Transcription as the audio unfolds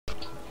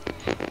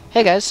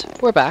Hey guys,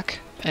 we're back,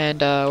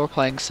 and we're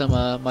playing some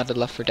modded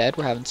Left 4 Dead.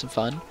 We're having some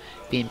fun,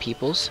 being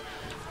peoples.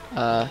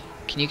 Can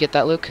you get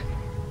that, Luke?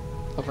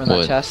 Over in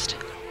that chest.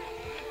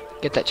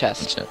 Get that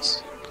chest.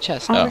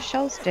 Chest. Oh,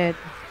 Rochelle's dead.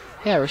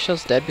 Yeah,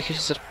 Rochelle's dead because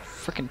she's a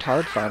freaking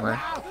tard farmer.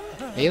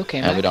 Are you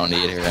okay, man? Yeah, we don't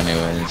need her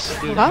anyways.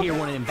 Huh?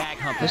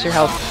 Where's your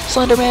health?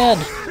 Slenderman!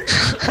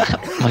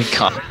 Oh my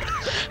god.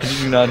 I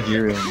did not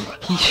hear him.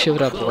 He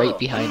showed up right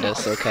behind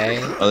us, okay?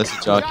 Oh, there's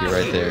a jockey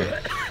right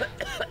there.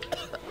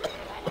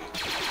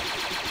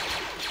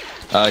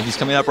 He's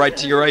coming up right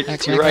to your right.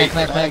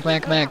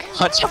 Mag.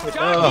 Watch out.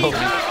 Oh.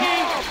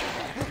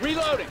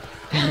 Reloading.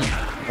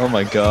 Oh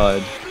my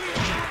god.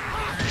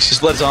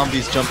 Just let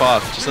zombies jump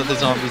off. Just let the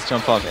zombies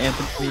jump off.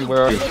 Anthony,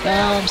 where are you? No,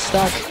 I'm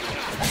stuck.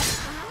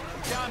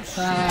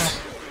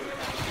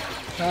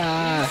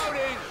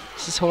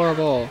 This is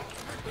horrible.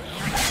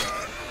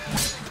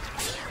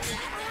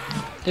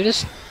 They're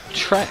just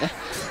trying.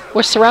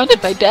 We're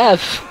surrounded by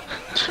death.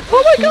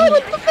 Oh my god,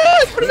 what the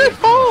fuck? Where did I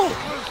fall?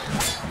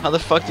 How the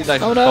fuck did I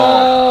fall? Oh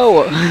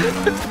no!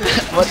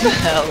 What the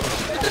hell?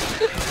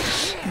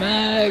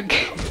 Mag!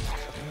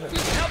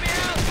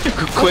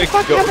 Quick,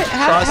 go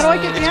How do I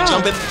get down?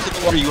 Jump into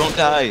the water, you won't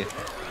die.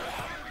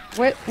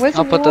 Where's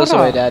I'll the put those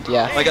water? away, Dad,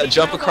 yeah. Oh my god,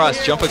 jump across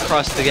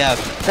the gap.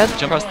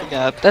 Jump across the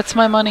gap. That's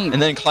my money.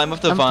 And then climb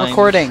up the I'm vines.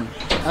 recording.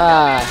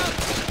 My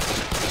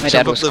Jump dad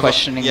up was the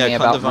questioning yeah, me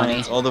climb about the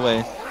vines money. all the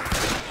way.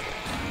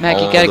 Mag,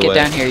 you all gotta the get way.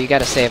 down here. You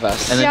gotta save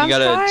us. And then Yeah, you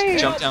gotta I'm trying.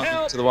 jump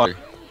down to the water.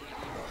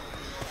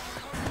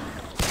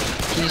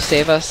 Can you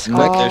save us? Quick,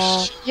 Quick.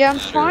 there's Yeah, I'm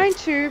trying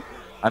to.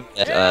 I'm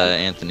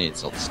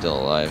Anthony's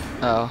still alive.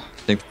 Oh. I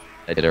think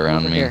they did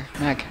around Over me. here.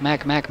 Mag.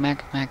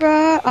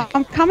 Bruh,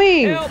 I'm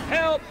coming.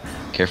 Help!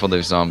 Careful,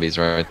 there's zombies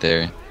right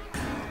there.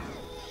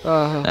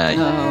 Oh,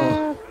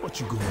 no.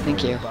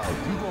 Thank you.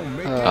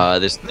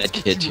 There's that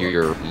kid to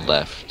your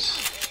left.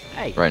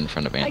 Right in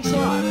front of Anthony.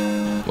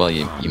 Well,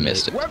 you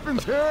missed it.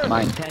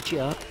 Mine.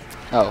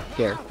 Oh,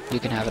 here. You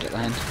can have it at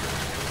land.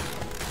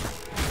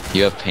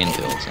 You have pain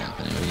pills,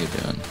 Anthony. What are you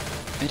doing?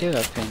 I do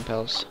have pain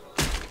pills.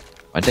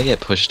 Why'd they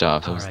get pushed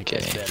off? That was gay.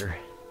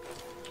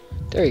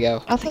 There you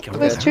go. I think there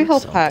was 2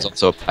 health packs.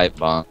 It's also a pipe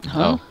bomb.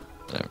 Huh? Oh,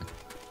 whatever.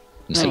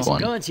 Just like No.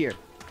 one. Guns here.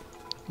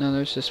 No,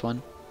 there's just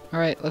one.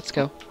 Alright, let's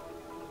go.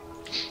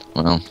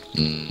 Well,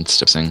 it's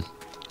depressing.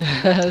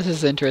 This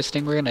is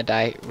interesting. We're gonna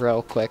die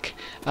real quick.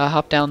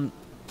 Hop down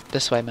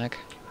this way, Meg.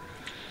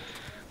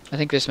 I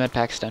think there's med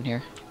packs down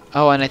here.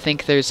 Oh, and I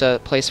think there's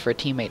a place for a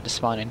teammate to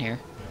spawn in here.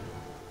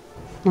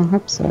 I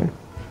hope so.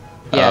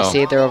 Yeah, Oh.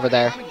 see, they're over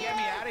there.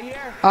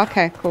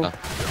 Okay, cool. Oh.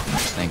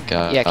 Thank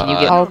God. Yeah, can you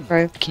get- I'll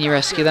go. Can you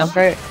rescue them? I'll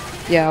go.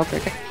 Yeah, I'll go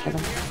get them.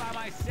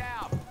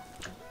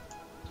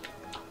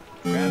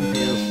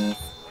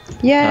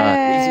 These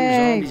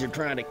Yay! zombies are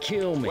trying to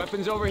kill me.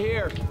 Weapons over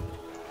here.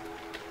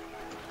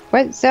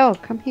 Wait, Zell,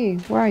 come here.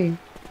 Where are you?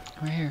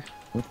 Right here.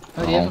 Oh,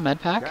 do you have a med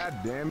pack?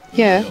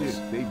 Yeah.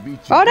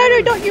 Oh no,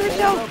 not you,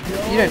 Rochelle!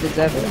 You don't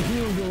deserve it.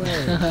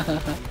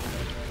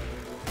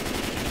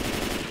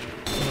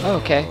 Oh,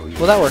 okay.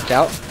 Well, that worked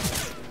out.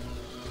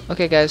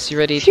 Okay, guys, you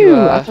ready Phew,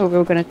 to, I thought we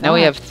were gonna die. now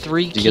we have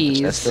 3 Did you get the keys.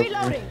 chest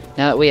opener?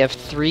 Now that we have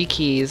 3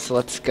 keys,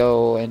 let's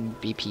go and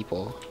be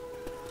people.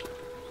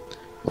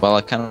 Well,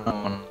 I kind of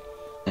want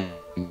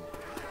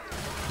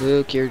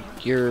Luke, your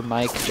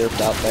mic derped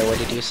out there. What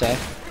did you say?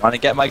 to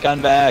get my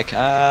gun back.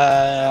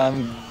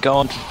 I'm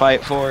going to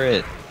fight for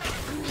it.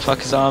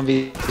 Fuck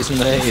zombies in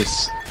the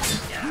face.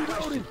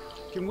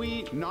 Can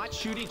we not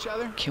shoot each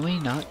other? Can we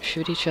not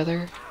shoot each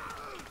other?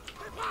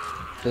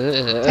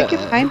 Take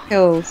your pain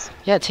pills.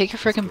 Yeah, take your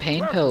freaking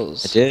pain I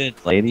pills. did,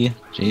 lady.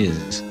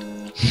 Jesus.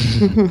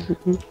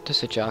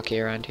 Just a jockey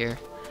around here.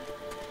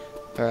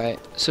 Alright,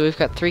 so we've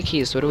got 3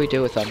 keys. What do we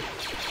do with them?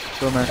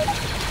 Boomer.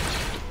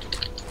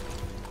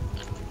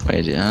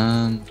 Wait,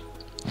 I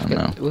don't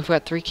know. We've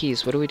got 3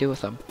 keys. What do we do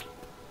with them?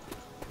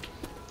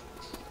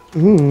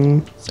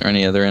 Is there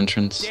any other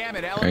entrance? Damn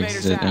it, Or elevator's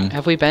exit? out.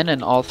 Have we been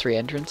in all 3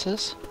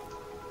 entrances?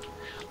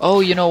 Oh,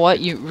 you know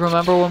what? You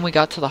remember when we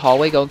got to the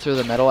hallway going through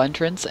the middle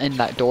entrance and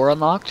that door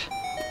unlocked?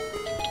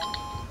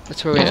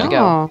 That's where we have to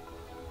go. Oh.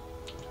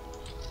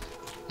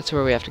 That's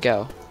where we have to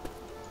go.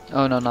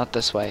 Oh no, not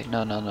this way.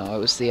 No, it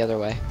was the other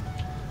way.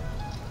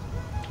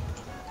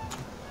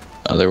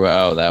 Other way?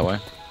 Oh, that way?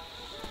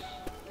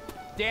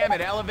 Damn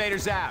it,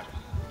 elevator's out.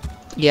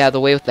 Yeah,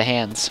 the way with the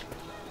hands.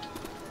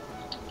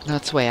 No,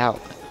 it's way out.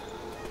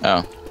 Oh.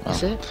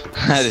 Is Well. it?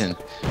 I didn't.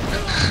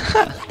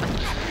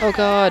 Oh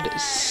god,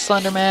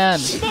 Slenderman!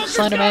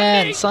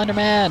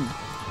 Slenderman!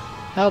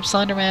 Help,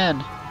 Slenderman!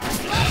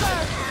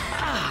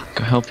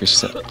 Go help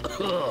yourself.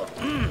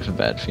 I have a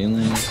bad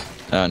feeling.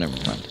 Oh, never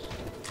mind.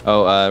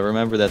 Oh,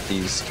 remember that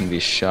these can be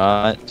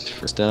shot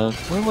for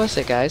stuff. Where was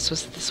it, guys?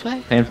 Was it this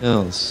way? Pain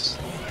pills.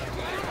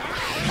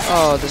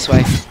 Oh, this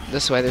way.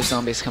 This way, there's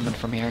zombies coming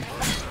from here.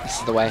 This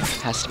is the way.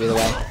 Has to be the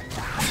way.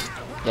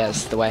 Yeah,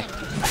 this is the way.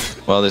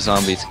 Well, there's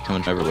zombies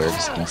coming from everywhere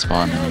because they can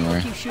spawn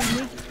anywhere.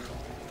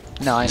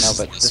 No, I know,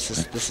 but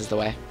this is the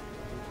way.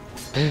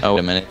 Oh,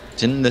 wait a minute.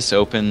 Didn't this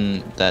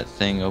open, that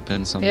thing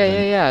open something?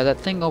 Yeah, that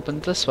thing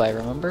opened this way,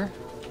 remember?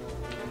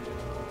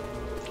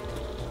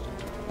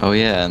 Oh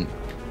yeah, and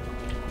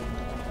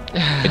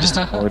I just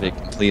ignored it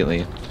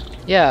completely.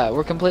 Yeah,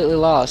 we're completely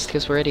lost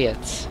because we're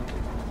idiots.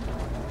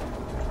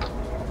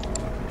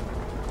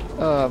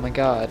 Oh my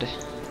god.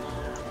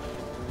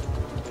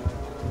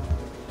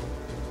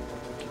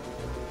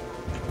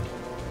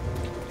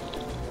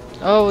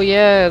 Oh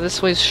yeah,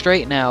 this way's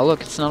straight now.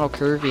 Look, it's not all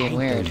curvy and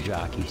weird.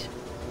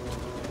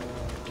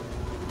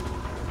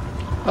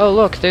 Oh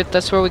look,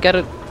 that's where we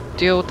gotta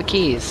deal with the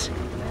keys.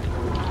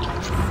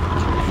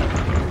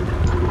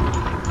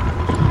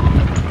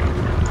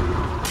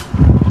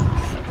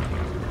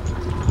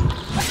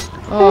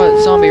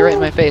 Oh, zombie right in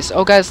my face.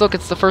 Oh guys, look,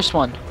 it's the first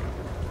one.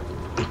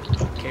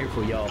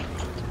 Careful, y'all.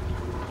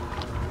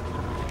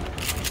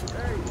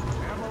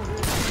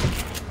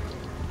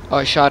 Oh,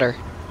 I shot her.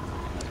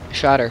 I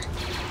shot her.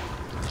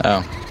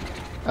 Oh.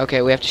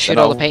 Okay, we have to shoot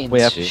all the paintings. We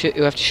have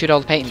to shoot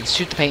all the paintings.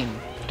 Shoot the painting.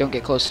 Don't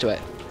get close to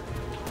it.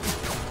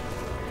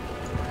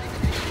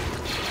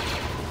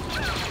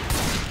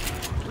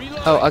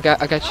 Oh, I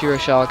got you,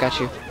 Rochelle. I got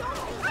you.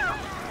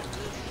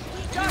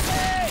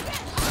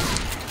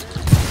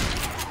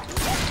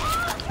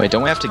 Wait,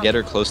 don't we have to get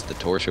her close to the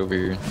torch over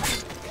here?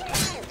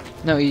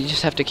 No, you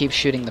just have to keep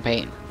shooting the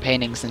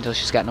paintings until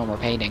she's got no more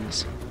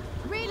paintings.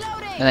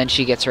 And then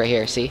she gets right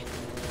here, see?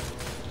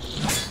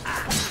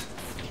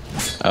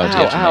 Oh, do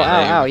you have to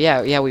melee her?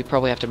 Yeah, we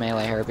probably have to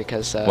melee her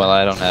because, well,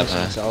 I don't have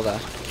a... Zelda.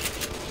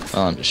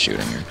 Well, I'm just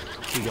shooting her.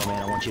 Here you go,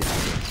 man. I want you to...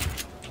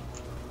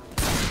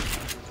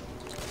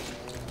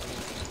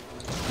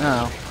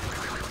 Oh.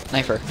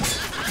 Knife her.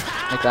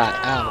 Like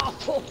that. Ow.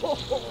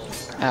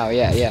 Ow,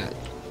 yeah.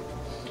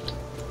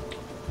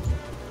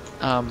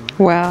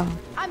 Wow.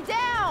 I'm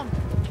down.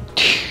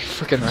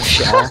 Freaking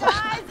Rochelle.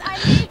 Guys, I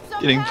need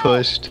some Getting help.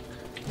 pushed.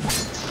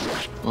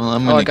 Well,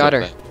 I'm gonna Oh, I got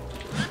go her. back.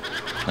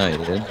 Oh, you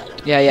did?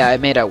 Yeah, I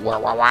made a wah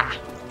wah wah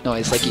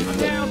noise like you.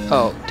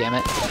 Oh, damn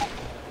it.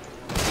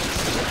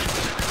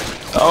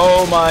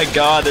 Oh my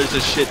god, there's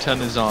a shit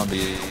ton of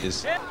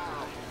zombies.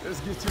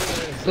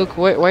 Luke,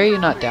 why are you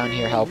not down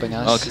here helping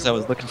us? Oh, because I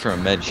was looking for a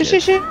med kit.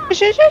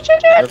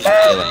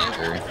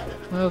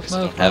 Move.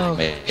 Have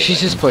melee. She's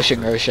just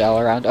pushing Rochelle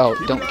around. Oh,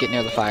 don't get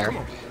near the fire.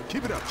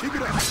 Keep it up, keep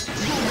it up.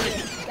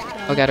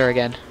 Oh, got her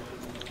again.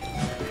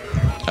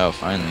 Oh,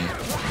 finally.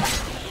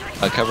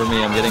 Cover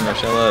me, I'm getting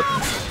Rochelle up.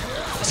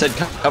 I said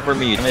cover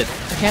me, damn it.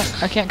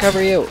 I can't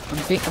cover you.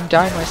 I'm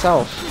dying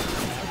myself.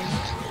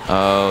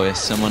 Oh, does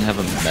someone have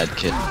a med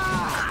kit?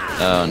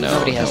 Oh no.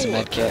 Nobody has a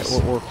med kit.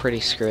 We're pretty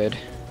screwed.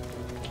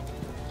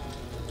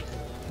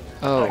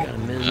 Oh.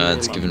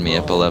 It's giving me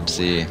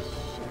epilepsy.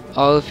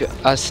 All of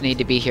us need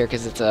to be here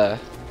because it's a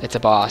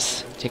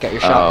boss. Take out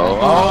your shotgun.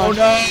 Oh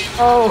no!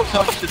 Oh!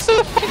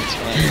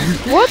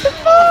 What the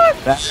fuck?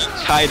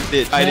 Hide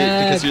it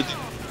because you're the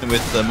one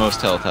with the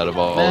most health out of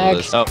all of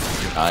this. Oh,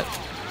 you're not.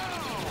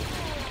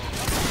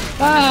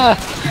 Ah!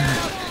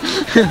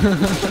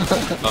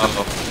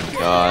 Oh my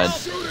god.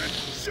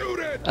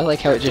 I like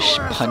how it just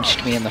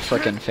punched me in the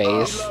frickin'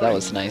 face. That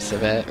was nice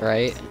of it,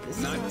 right?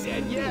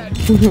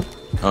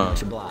 Oh,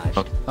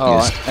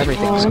 Oh,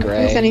 everything's If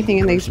gray. anything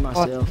in these spots.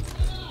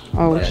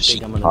 Oh, yeah, she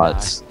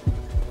pots.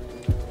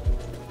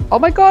 oh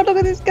my god, look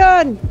at this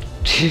gun!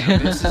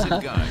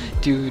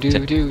 Do.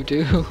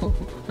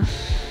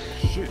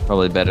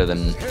 Probably better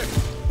than.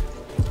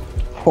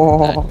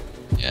 Oh.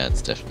 Yeah,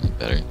 it's definitely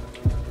better.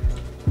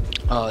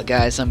 Oh,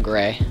 guys, I'm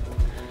gray.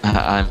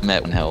 I'm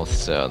at 1 health,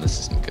 so this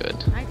isn't good.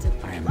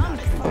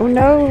 Oh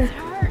no.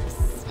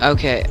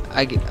 Okay,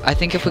 I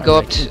think if we go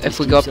up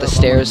the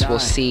stairs, we'll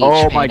see each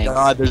Oh my painting.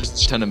 god,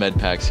 there's a ton of med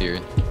packs here.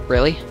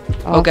 Really?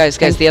 Oh, Oh, guys,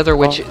 thank the other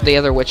witch, God. the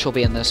other witch will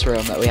be in this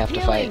room that we have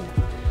to fight.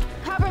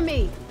 Cover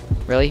me.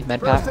 Really,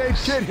 med pack?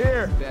 First aid kit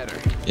here. Better.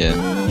 Yeah.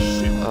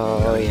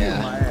 Oh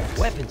yeah.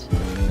 Weapons.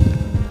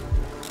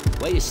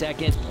 Wait a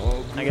second.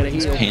 I gotta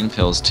heal. Pain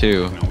pills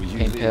too.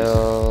 Pain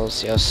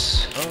pills,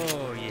 yes.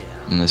 Oh, yeah.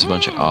 And there's a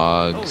bunch of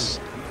Augs.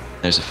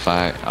 There's a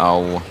fire.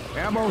 Oh.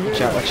 Ammo here.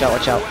 Watch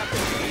out.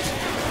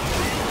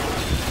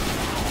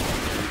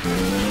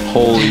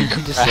 Holy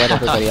Just let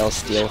everybody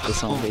else deal with the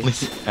Holy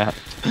zombies. crap.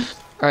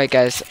 Alright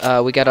guys,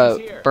 we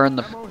gotta burn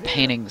the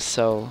paintings,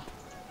 so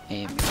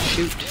aim and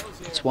shoot.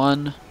 It's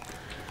one.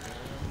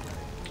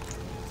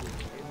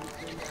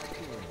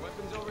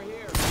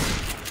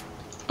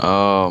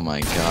 Oh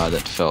my god,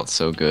 that felt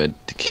so good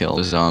to kill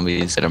the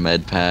zombies. Get a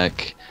med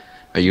pack.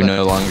 Are you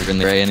no longer in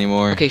the gray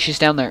anymore? Okay, she's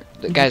down there.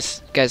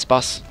 Guys,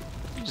 boss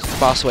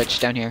witch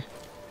down here.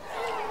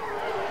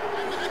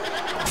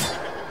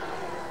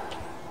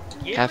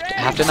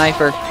 Have to knife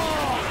her.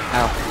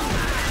 Ow.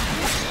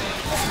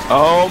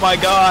 Oh my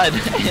god,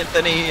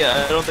 Anthony,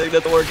 I don't think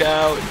that'll work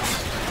out.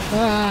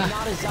 Ah,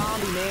 Not a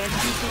zombie,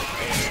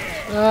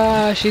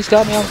 man. she's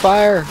got me on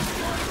fire.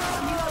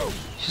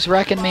 She's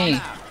wrecking me.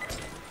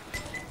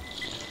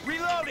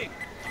 Reloading.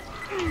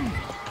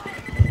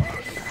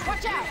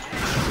 Watch out.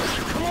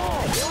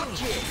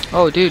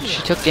 Oh, dude,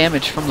 she took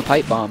damage from the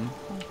pipe bomb.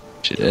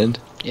 She did?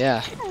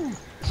 Yeah.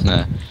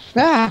 Nah.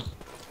 Ah!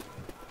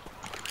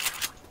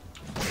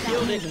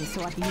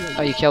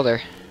 Oh, you killed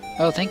her.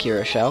 Oh, thank you,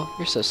 Rochelle.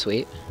 You're so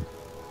sweet.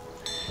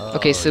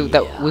 Okay, so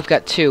that we've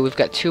got two. We've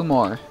got two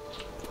more.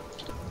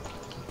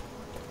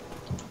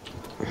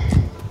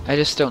 I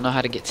just don't know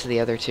how to get to the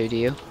other two. Do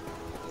you?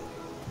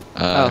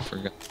 I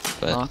forgot.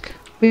 But Lock.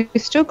 We've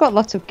still got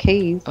lots of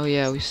keys. Oh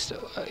yeah, we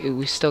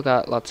still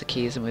got lots of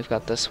keys, and we've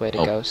got this way to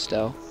go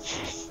still.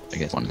 I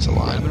guess one's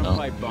alive. Having a No.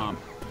 pipe bomb.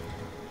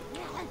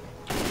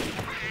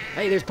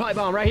 Hey, there's pipe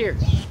bomb right here.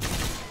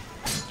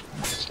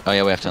 Oh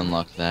yeah, we have to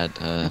unlock that.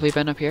 Have we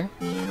been up here?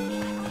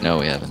 No,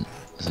 we haven't.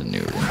 It's a new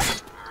room.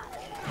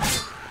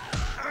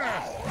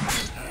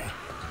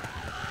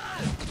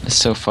 This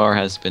so far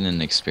has been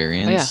an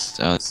experience.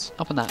 Oh, it's...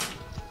 Up on that.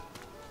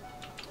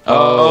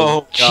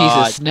 Oh,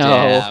 Jesus, God no.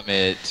 Damn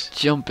it.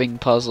 Jumping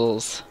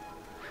puzzles.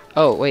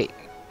 Oh wait,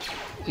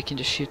 we can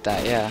just shoot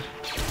that. Yeah.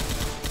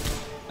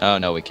 Oh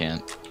no, we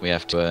can't. We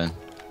have to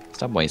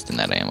stop wasting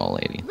that ammo,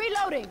 lady.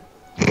 Reloading.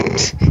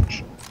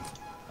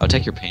 Oh,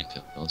 take your pain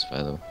pills,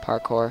 by the way.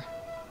 Parkour.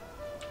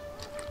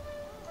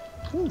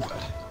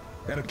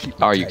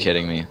 Are you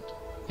kidding me?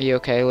 Are you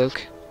okay,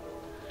 Luke?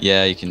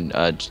 Yeah, you can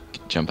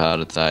jump out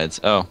of the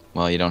sides. Oh,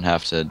 well, you don't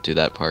have to do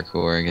that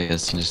parkour, I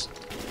guess. You just...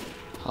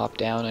 Hop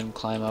down and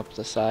climb up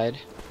the side.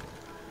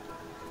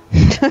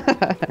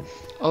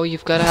 Oh,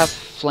 you've got to have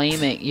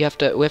flaming. We have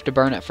to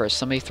burn it first.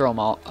 Somebody throw a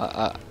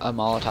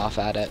Molotov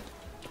at it.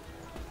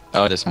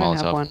 Oh, this I have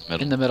Molotov one.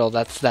 in In the middle. the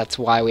middle. That's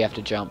why we have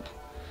to jump.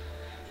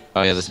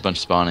 Oh yeah, there's a bunch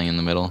spawning in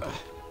the middle.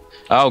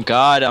 Oh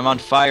God, I'm on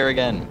fire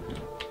again.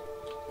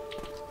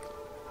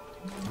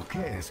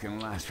 Okay, it's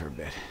gonna last for a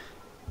bit.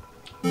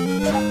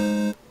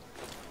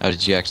 Oh,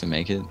 did you actually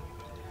make it?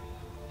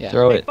 Yeah.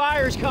 Throw it.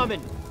 Fire's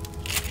coming.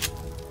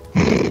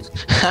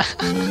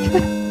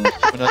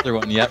 Another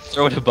one. Yep.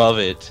 Throw it above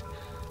it.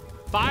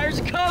 Fire's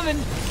coming.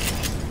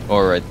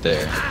 Or right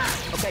there.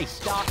 Okay,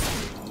 stop.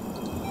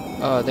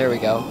 Oh, there we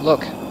go.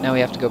 Look, now we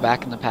have to go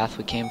back in the path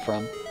we came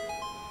from.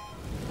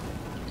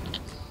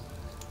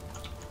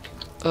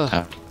 Ugh.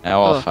 Oh,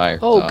 now all fire.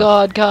 Oh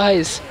God,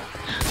 guys!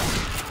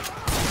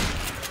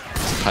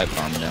 There's a pipe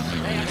bomb down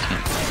here. And you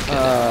can't...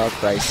 Oh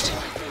Christ!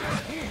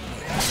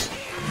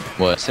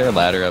 What? Is there a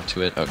ladder up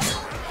to it? Okay.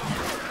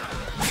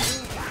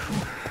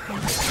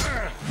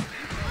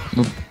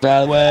 Move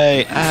out of the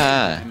way!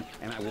 Ah!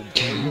 And I will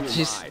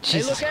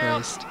Jesus look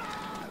out. Christ!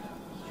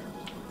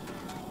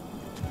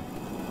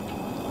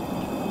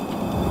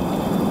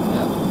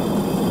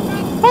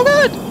 Oh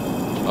God!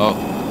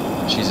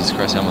 Oh, Jesus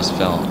Christ! I almost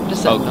fell. What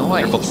is that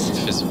noise? Careful,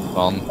 fist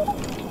falling.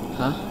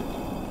 Huh?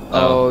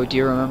 Oh, do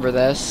you remember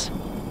this?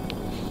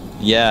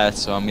 Yeah,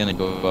 so I'm gonna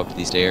go up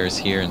these stairs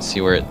here and see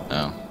where it...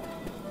 Oh.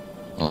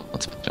 Well,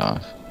 let's put it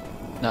off.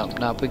 Nope,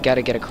 nope. We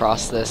gotta get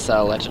across this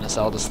Legend of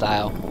Zelda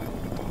style.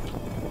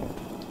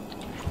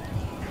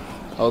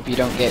 Hope you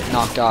don't get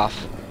knocked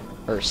off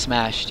or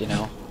smashed. You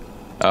know.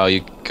 Oh,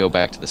 you go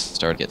back to the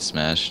start, get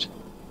smashed.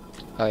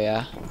 Oh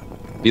yeah.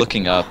 Be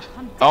looking up.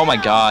 Oh my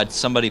God!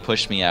 Somebody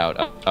pushed me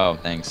out. Oh,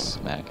 thanks,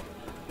 Mac.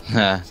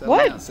 settle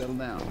What? down, settle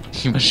down.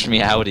 You pushed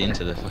me out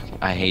into the fucking...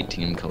 I hate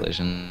team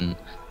collision.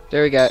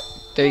 There we go.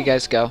 There you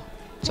guys go.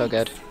 It's all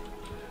good.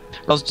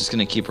 I was just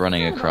gonna keep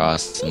running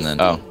across and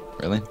then... Oh,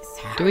 really?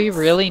 Do we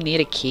really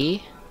need a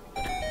key?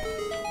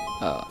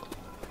 Oh.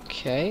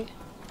 Okay.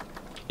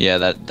 Yeah,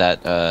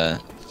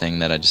 that thing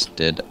that I just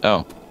did.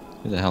 Oh,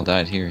 who the hell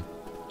died here?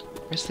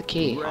 Where's the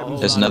key?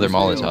 There's another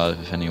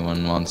Molotov if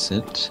anyone wants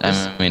it.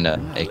 I mean,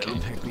 AK.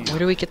 Where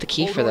do we get the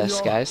key for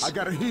this, guys? I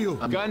gotta heal.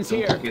 Guns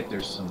here.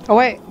 Oh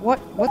wait,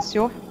 what's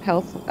your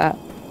health at,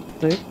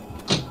 Luke?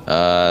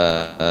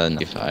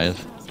 95.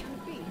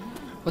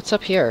 What's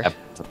up here?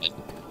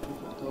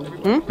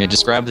 Yeah,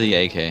 just grab the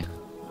AK.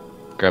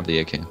 Grab the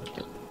AK.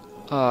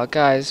 Oh,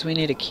 guys, we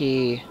need a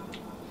key.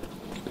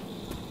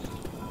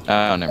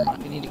 Oh, never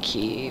mind. We need a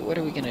key. What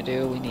are we gonna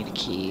do? We need a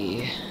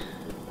key.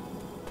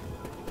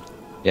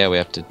 Yeah, we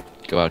have to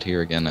go out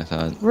here again, I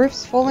thought.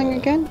 Roof's falling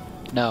again?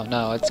 No,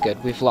 no, it's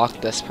good. We've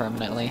locked this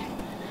permanently.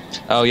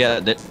 Oh, yeah,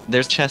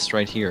 there's a chest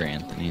right here,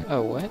 Anthony.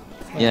 Oh, what?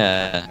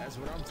 Yeah, That's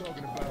what I'm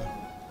talking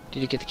about.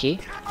 Did you get the key?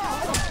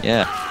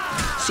 yeah.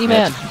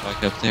 Seaman!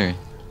 Back up there.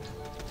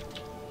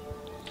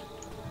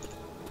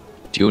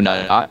 Do you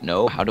not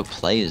know how to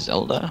play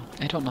Zelda?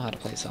 I don't know how to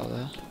play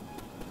Zelda.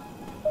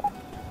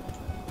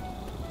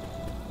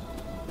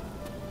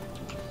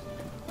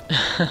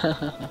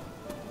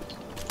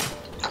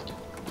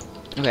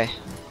 Okay.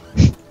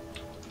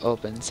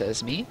 Open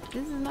sesame.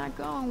 This is not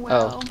going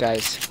well. Oh,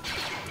 guys.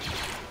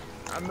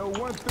 I know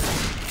one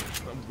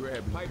thing. I'm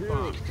grabbing pipe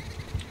bomb.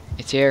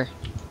 It's here.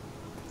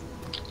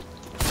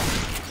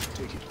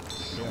 Take it.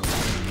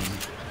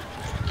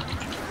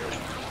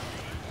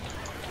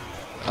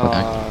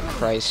 Oh,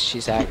 Christ,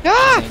 she's angry.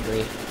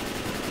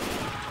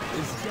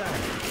 This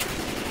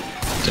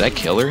guy. Did I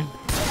kill her?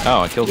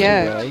 Oh, I killed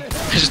Yeah. her. Really?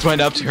 I just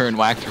went up to her and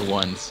whacked her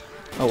once.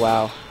 Oh,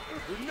 wow.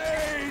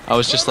 I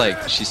was just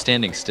like, she's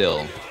standing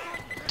still.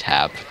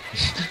 Tap.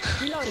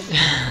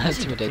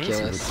 That's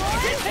ridiculous.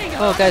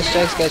 Oh, guys,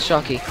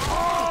 Shocky. I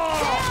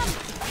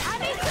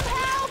need some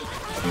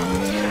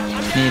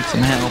help. Need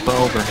some help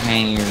over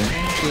here.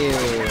 Thank you.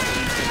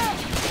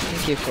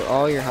 Thank you for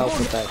all your help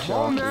with that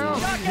jockey.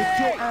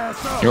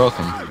 You're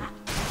welcome.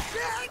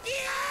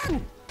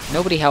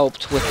 Nobody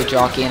helped with the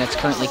jockey, and it's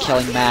currently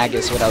killing Mag,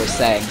 is what I was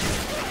saying.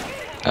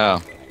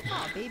 Oh.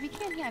 Aw, baby,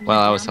 can't you have Well,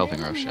 me I was down helping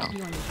there? Rochelle.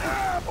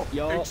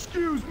 Yo,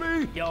 Excuse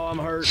me. yo, I'm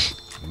hurt.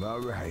 All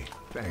right,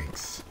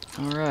 thanks.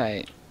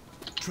 Alright.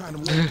 Trying to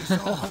work this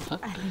off. I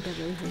think I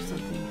really heard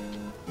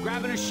something.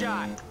 Grabbing a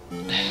shot.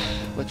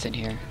 What's in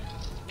here?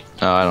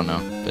 Oh, I don't know.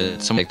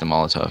 But someone take the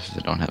Molotov if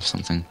they don't have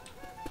something.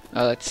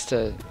 Oh, that's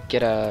to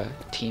get a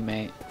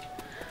teammate.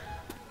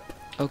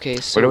 Okay,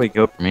 so Where do we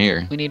go from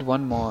here? we need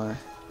one more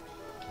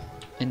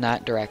in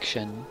that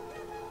direction.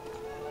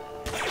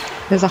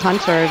 There's a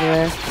hunter over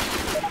there.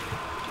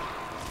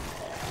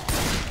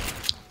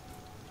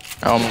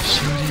 I almost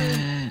shoot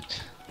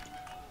it.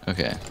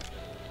 Okay.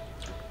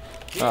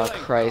 Oh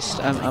Christ,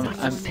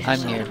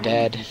 I'm near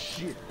dead.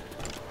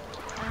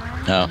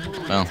 Oh,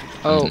 well.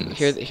 Oh,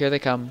 here they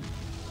come.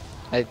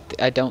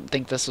 I don't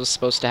think this was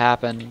supposed to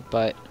happen,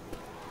 but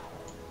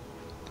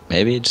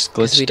Maybe it just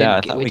 'cause glitched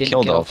out. I thought we didn't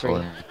killed kill all 3.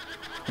 four.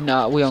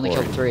 No, we only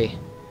Four. killed 3.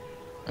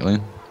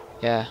 Really?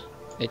 Yeah,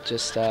 it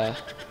just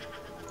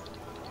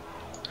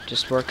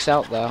works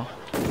out though.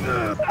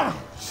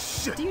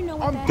 Do you know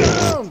what that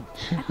is?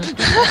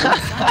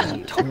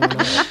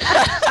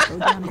 Go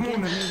down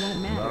again and it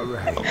won't matter. All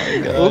right. Oh my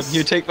god.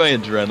 You take my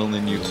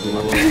adrenaline, you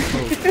fool.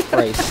 Oh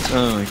Christ.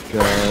 Oh my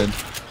god.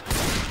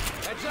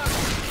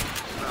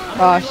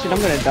 Oh shit,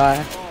 I'm gonna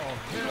die.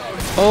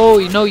 Oh,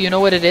 you know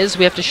what it is?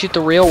 We have to shoot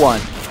the real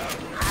one.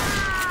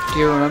 Do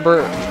you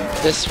remember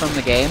this from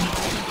the game?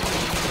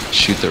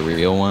 Shoot the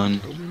real one.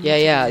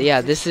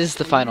 Yeah, this is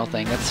the final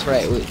thing. That's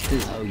right.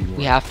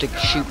 We have to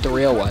shoot the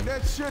real one.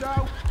 That shit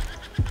out.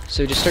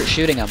 So just start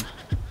shooting them.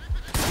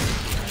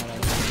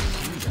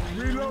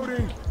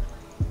 Reloading.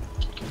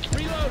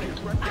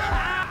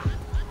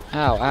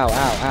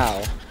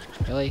 Ow.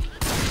 Really?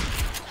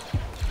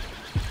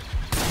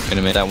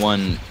 Gonna make that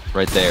one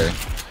right there.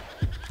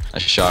 I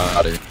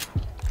shot her.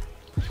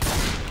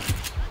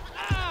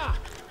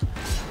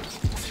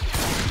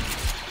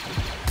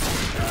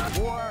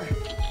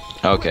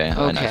 Okay, I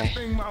know. Okay.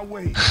 Bring my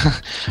way.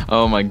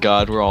 Oh my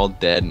god, we're all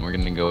dead and we're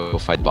gonna go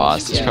fight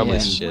boss. It's Yeah, probably yeah.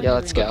 shit. Yeah,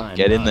 let's go.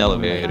 Get in the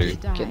elevator.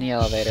 Get in the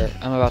elevator.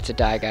 I'm about to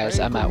die, guys.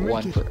 I'm at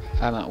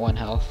 1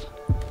 health.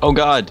 Oh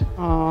god!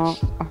 Oh,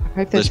 I hope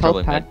There's there's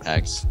probably health med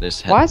packs. packs.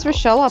 There's Why is health.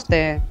 Rochelle up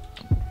there?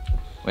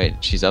 Wait,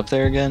 she's up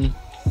there again?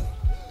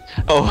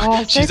 Oh,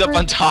 Oh, she's safe up room.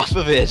 on top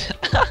of it.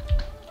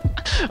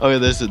 Oh,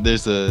 there's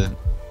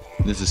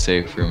a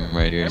safe room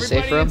right here. Safe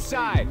Everybody room?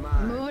 inside.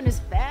 Moving as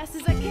fast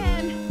as I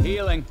can.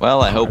 Healing.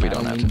 Well, I hope we I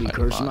don't have mean to be fight a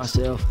cursing boss.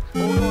 myself,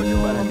 but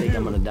I think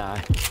I'm gonna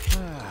die.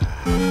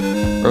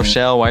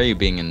 Rochelle, why are you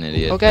being an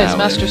idiot? Oh, guys, Now,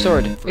 Master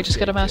Sword. We just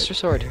got a Master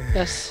Sword.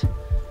 Yes.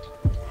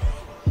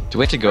 do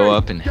we have to go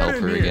up and help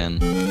her again?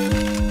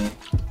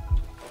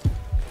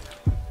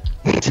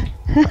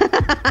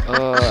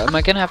 Am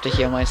I gonna have to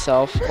heal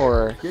myself,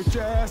 or... Get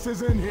your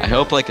asses in here. I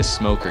hope like a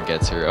smoker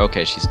gets her.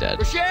 Okay, she's dead.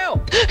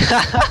 Rochelle!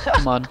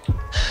 Come on.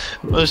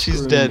 Well, she's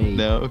Screw dead me.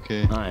 now.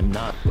 Okay. I'm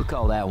not. We'll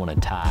call that one a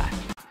tie.